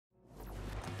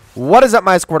What is up,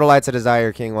 my Squirtleites? It is I,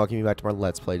 your king. Welcome you back to more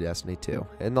Let's Play Destiny 2.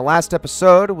 In the last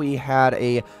episode, we had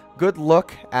a good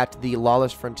look at the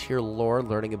Lawless Frontier lore,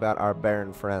 learning about our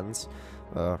Baron friends.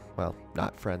 Well,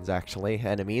 not friends, actually.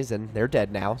 Enemies, and they're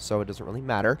dead now, so it doesn't really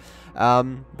matter.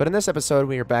 But in this episode,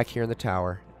 we are back here in the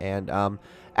tower, and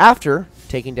after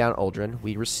taking down Uldren,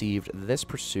 we received this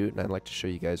pursuit, and I'd like to show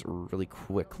you guys really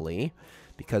quickly.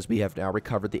 Because we have now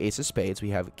recovered the Ace of Spades,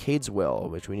 we have Cayde's Will,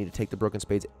 which we need to take the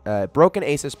broken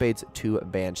Ace of Spades to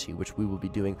Banshee, which we will be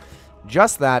doing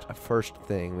just that first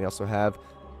thing. We also have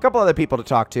a couple other people to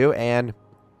talk to, and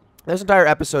this entire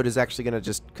episode is actually going to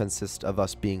just consist of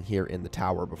us being here in the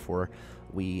tower before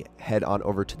we head on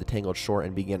over to the Tangled Shore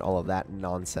and begin all of that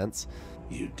nonsense.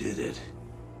 You did it.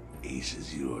 Ace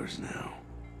is yours now.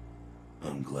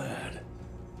 I'm glad.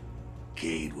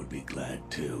 Cayde would be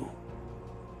glad too.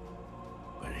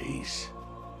 But Ace,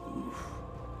 oof.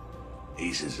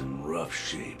 Ace is in rough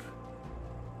shape.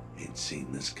 Ain't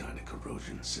seen this kind of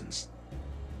corrosion since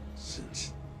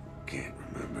can't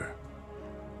remember.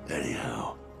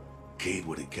 Anyhow, Cayde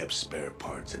would have kept spare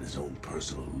parts in his own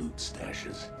personal loot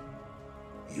stashes.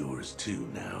 Yours too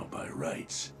now by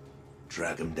rights.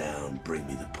 Track him down, bring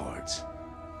me the parts.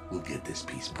 We'll get this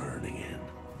piece burning in.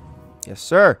 Yes,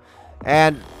 sir.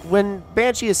 And when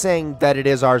Banshee is saying that it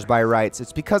is ours by rights,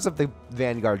 it's because of the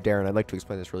Vanguard Darren. I'd like to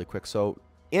explain this really quick. So,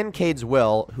 in Cayde's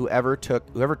will, whoever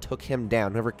took him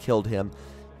down, whoever killed him,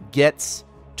 gets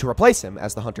to replace him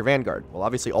as the Hunter Vanguard. Well,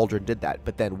 obviously Uldren did that,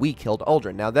 but then we killed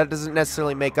Uldren. Now, that doesn't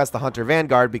necessarily make us the Hunter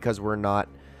Vanguard because we're not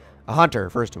a hunter,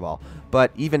 first of all.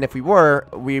 But even if we were,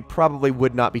 we probably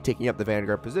would not be taking up the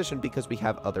Vanguard position because we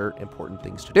have other important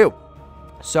things to do.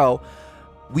 So,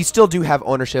 we still do have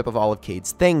ownership of all of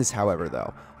Cayde's things, however,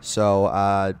 though. So,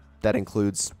 that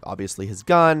includes, obviously, his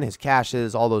gun, his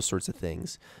caches, all those sorts of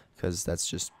things. Because that's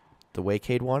just the way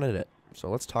Cayde wanted it. So,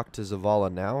 let's talk to Zavala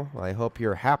now. I hope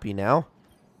you're happy now.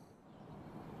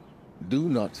 Do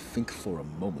not think for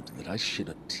a moment that I shed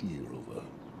a tear over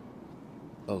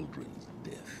Uldren's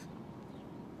death.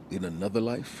 In another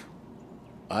life,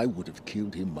 I would have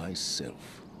killed him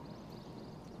myself.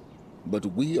 But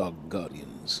we are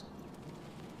guardians.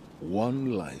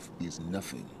 One life is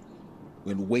nothing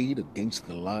when weighed against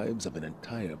the lives of an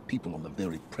entire people on the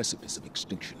very precipice of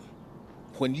extinction.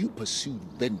 When you pursued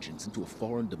vengeance into a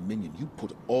foreign dominion, you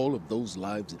put all of those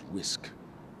lives at risk.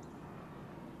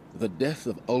 The death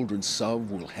of Uldren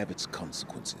Sov will have its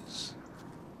consequences.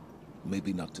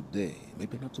 Maybe not today,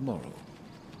 maybe not tomorrow,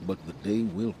 but the day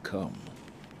will come.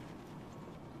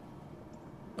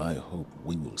 I hope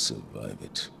we will survive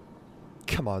it.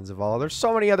 Come on, Zavala. There's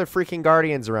so many other freaking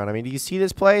Guardians around. I mean, do you see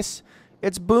this place?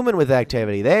 It's booming with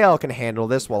activity. They all can handle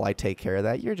this while I take care of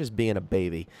that. You're just being a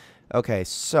baby. Okay,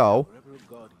 so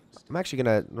I'm actually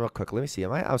going to, real quick, let me see.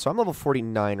 So I'm level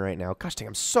 49 right now. Gosh dang,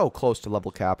 I'm so close to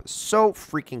level cap. So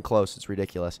freaking close. It's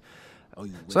ridiculous.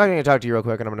 So I'm going to talk to you real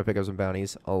quick, and I'm going to pick up some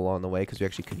bounties along the way, because we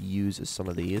actually could use some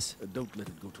of these. Don't let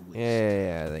it go to waste.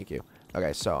 Yeah, thank you.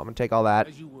 Okay, so I'm going to take all that.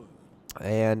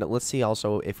 And let's see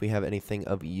also if we have anything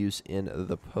of use in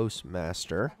the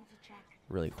Postmaster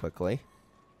really quickly.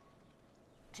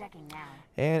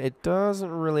 And it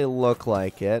doesn't really look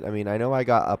like it. I mean, I know I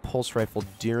got a pulse rifle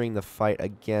during the fight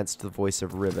against the Voice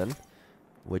of Riven,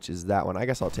 which is that one. I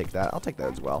guess I'll take that. I'll take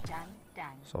that as well.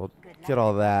 So we'll get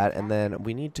all that. And then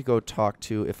we need to go talk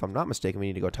to, if I'm not mistaken, we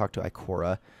need to go talk to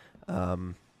Ikora.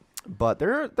 But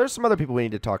there's some other people we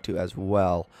need to talk to as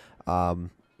well.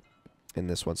 In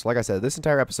this one. So like I said, this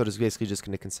entire episode is basically just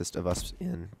going to consist of us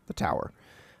in the tower.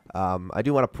 I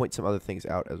do want to point some other things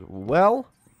out as well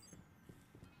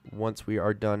once we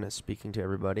are done speaking to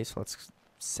everybody. So let's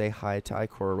say hi to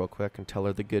Ikora real quick and tell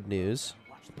her the good news.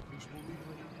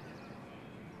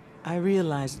 I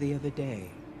realized the other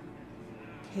day,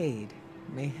 Cayde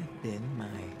may have been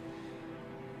my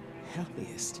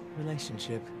healthiest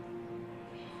relationship.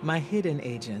 My hidden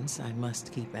agents I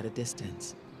must keep at a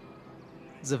distance.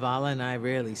 Zavala and I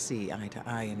rarely see eye to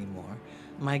eye anymore.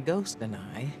 My ghost and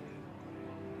I,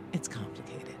 it's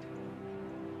complicated.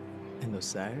 And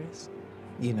Osiris,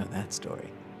 you know that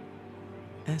story.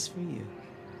 As for you,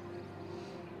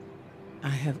 I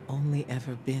have only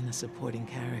ever been a supporting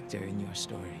character in your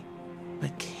story.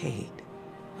 But Cayde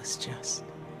was just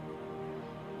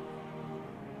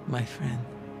my friend.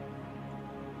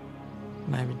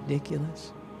 My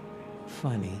ridiculous,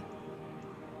 funny,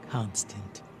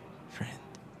 constant friend.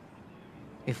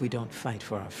 If we don't fight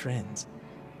for our friends,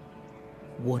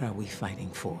 what are we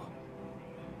fighting for?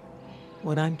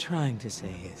 What I'm trying to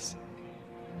say is,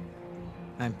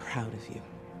 I'm proud of you.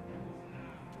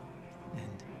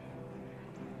 And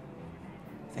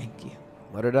thank you.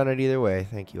 Would have done it either way.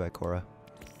 Thank you, Ikora.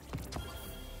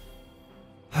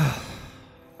 So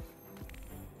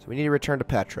we need to return to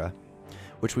Petra,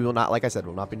 which we will not, like I said,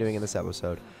 will not be doing in this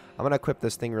episode. I'm going to equip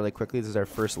this thing really quickly. This is our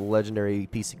first legendary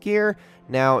piece of gear.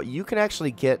 Now, you can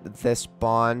actually get this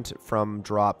bond from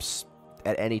drops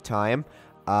at any time,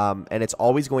 and it's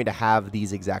always going to have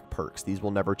these exact perks. These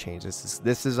will never change.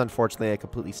 This is unfortunately a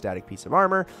completely static piece of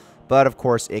armor, but of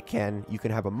course you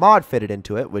can have a mod fitted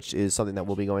into it, which is something that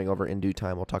we'll be going over in due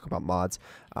time. We'll talk about mods,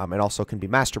 and also can be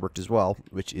masterworked as well,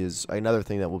 which is another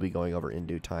thing that we'll be going over in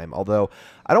due time. Although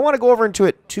I don't want to go over into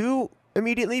it too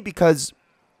immediately, because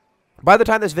by the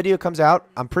time this video comes out,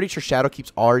 I'm pretty sure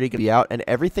Shadowkeep's already going to be out, and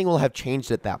everything will have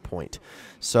changed at that point.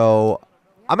 So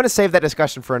I'm going to save that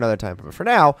discussion for another time. But for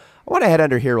now, I want to head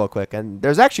under here real quick, and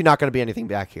there's actually not going to be anything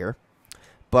back here.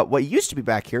 But what used to be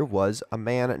back here was a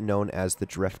man known as the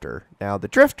Drifter. Now, the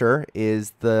Drifter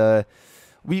is the...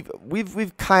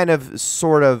 We've kind of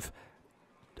sort of...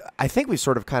 I think we've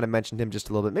sort of kind of mentioned him just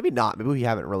a little bit. Maybe not. Maybe we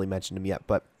haven't really mentioned him yet,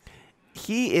 but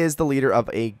he is the leader of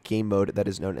a game mode that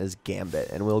is known as Gambit,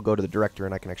 and we'll go to the director,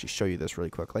 and I can actually show you this really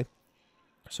quickly.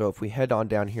 So if we head on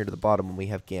down here to the bottom, we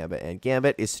have Gambit, and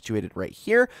Gambit is situated right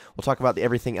here. We'll talk about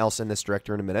everything else in this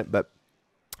director in a minute, but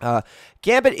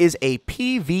Gambit is a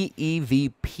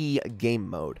PvEVP game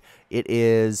mode. It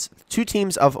is 2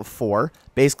 teams of 4,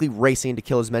 basically racing to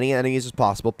kill as many enemies as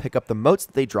possible, pick up the motes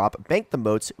that they drop, bank the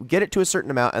motes, get it to a certain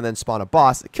amount, and then spawn a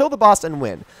boss, kill the boss, and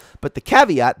win. But the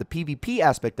caveat, the PvP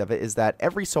aspect of it, is that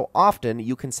every so often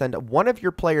you can send one of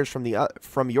your players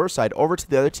from your side over to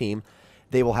the other team.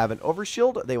 They will have an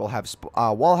overshield, they will have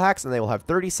wall hacks, and they will have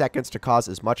 30 seconds to cause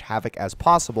as much havoc as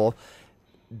possible,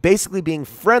 basically being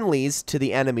friendlies to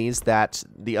the enemies that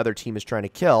the other team is trying to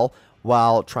kill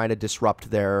while trying to disrupt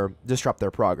their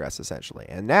progress, essentially.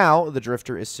 And now the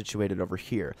Drifter is situated over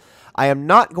here. I am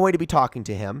not going to be talking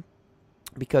to him,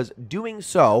 because doing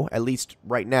so, at least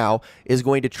right now, is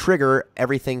going to trigger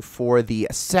everything for the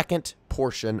second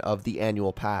portion of the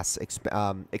annual pass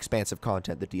expansive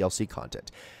content, the DLC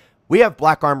content. We have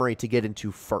Black Armory to get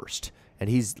into first. And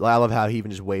I love how he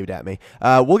even just waved at me.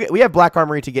 We have Black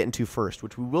Armory to get into first,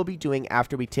 which we will be doing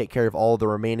after we take care of all of the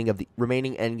remaining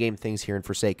endgame things here in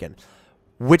Forsaken,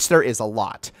 which there is a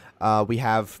lot. We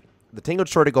have the Tangled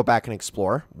Shore to go back and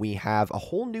explore. We have a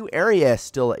whole new area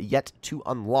still yet to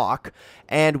unlock,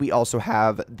 and we also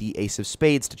have the Ace of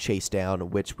Spades to chase down,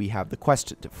 which we have the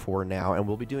quest for now, and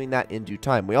we'll be doing that in due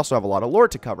time. We also have a lot of lore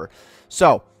to cover.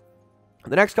 So,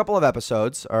 the next couple of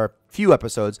episodes, or few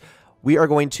episodes, we are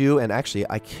going to, and actually,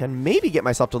 I can maybe get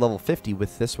myself to level 50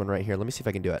 with this one right here. Let me see if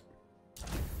I can do it.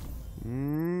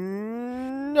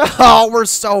 No, we're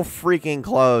so freaking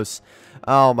close.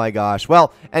 Oh my gosh.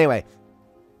 Well, anyway,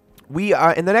 we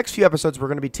are in the next few episodes, we're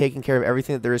going to be taking care of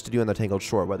everything that there is to do in the Tangled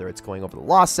Shore, whether it's going over the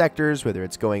lost sectors, whether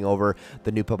it's going over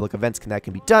the new public events that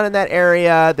can be done in that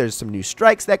area. There's some new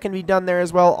strikes that can be done there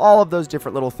as well. All of those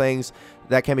different little things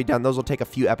that can be done. Those will take a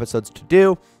few episodes to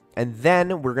do. And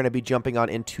then we're going to be jumping on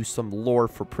into some lore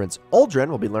for Prince Uldren.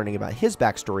 We'll be learning about his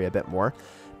backstory a bit more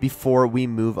before we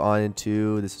move on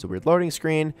into, this is a weird loading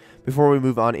screen, before we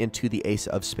move on into the Ace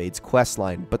of Spades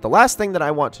questline. But the last thing that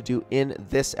I want to do in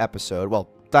this episode, well,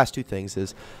 last 2 things,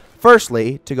 is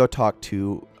firstly to go talk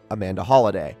to Amanda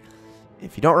Holliday.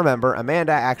 If you don't remember,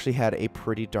 Amanda actually had a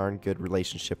pretty darn good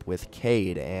relationship with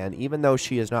Cade, and even though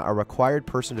she is not a required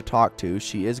person to talk to,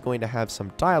 she is going to have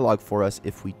some dialogue for us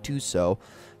if we do so.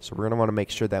 So we're going to want to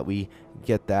make sure that we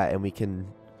get that and we can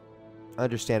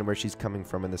understand where she's coming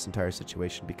from in this entire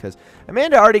situation, because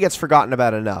Amanda already gets forgotten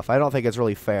about enough. I don't think it's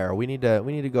really fair. We need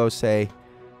to go say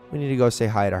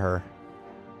hi to her.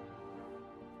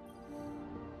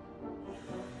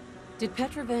 Did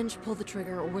Petrovenge pull the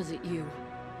trigger, or was it you?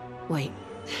 Wait,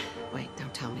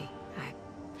 don't tell me.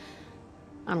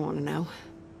 I don't want to know.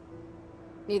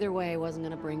 Either way, I wasn't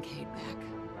gonna bring Cade back.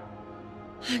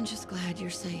 I'm just glad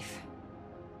you're safe.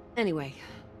 Anyway,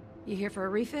 you here for a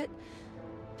refit?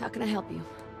 How can I help you?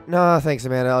 No, thanks,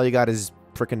 Amanda. All you got is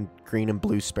frickin' green and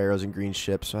blue sparrows and green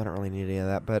ships, so I don't really need any of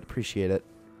that, but appreciate it.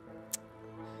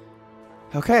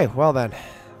 Okay, well then,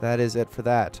 that is it for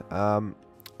that. I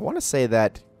want to say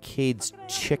that Cade's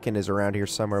chicken is around here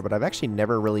somewhere, but I've actually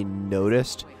never really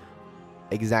noticed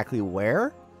exactly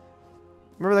where.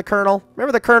 Remember the Colonel?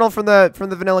 Remember the Colonel from the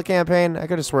vanilla campaign? I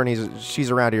could have sworn she's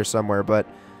around here somewhere, but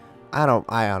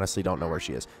I honestly don't know where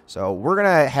she is. So we're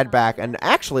gonna head back, and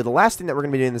actually the last thing that we're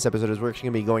gonna be doing in this episode is we're actually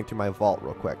gonna be going through my vault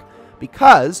real quick,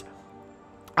 because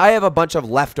I have a bunch of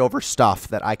leftover stuff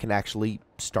that I can actually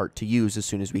start to use as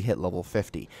soon as we hit level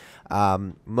 50.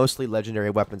 Mostly legendary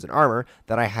weapons and armor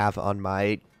that I have on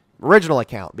my original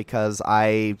account, because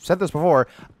I said this before,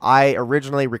 I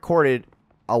originally recorded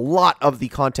a lot of the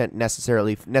content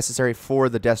necessary for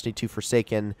the Destiny 2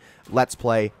 Forsaken Let's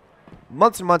Play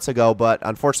months and months ago, but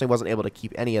unfortunately wasn't able to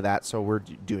keep any of that, so we're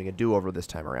doing a do-over this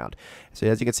time around. So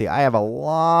as you can see, I have a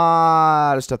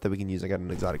lot of stuff that we can use. I got an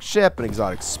exotic ship, an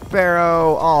exotic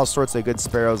sparrow, all sorts of good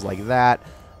sparrows like that.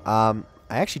 I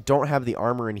actually don't have the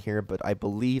armor in here, but I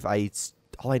believe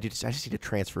all I do is I just need to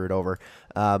transfer it over.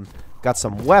 Got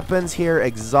some weapons here,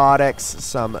 exotics,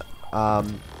 some...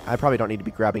 I probably don't need to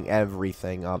be grabbing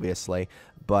everything, obviously,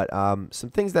 but some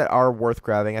things that are worth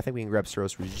grabbing. I think we can grab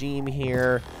Suros Regime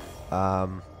here.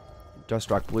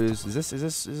 Dustrock Blues. Is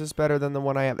this better than the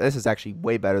one I have? This is actually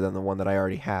way better than the one that I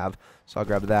already have. So I'll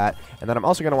grab that. And then I'm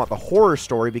also going to want the Horror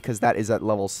Story because that is at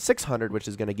level 600, which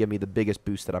is going to give me the biggest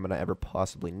boost that I'm going to ever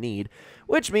possibly need.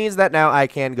 Which means that now I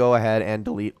can go ahead and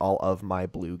delete all of my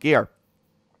blue gear,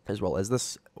 as well as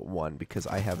this one, because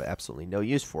I have absolutely no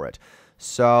use for it.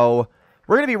 So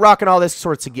we're going to be rocking all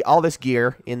this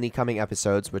gear in the coming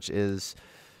episodes, which is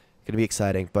going to be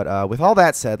exciting. But with all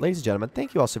that said, ladies and gentlemen,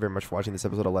 thank you all so very much for watching this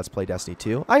episode of Let's Play Destiny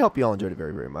 2. I hope you all enjoyed it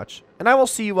very, very much, and I will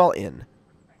see you all in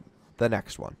the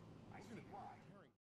next one.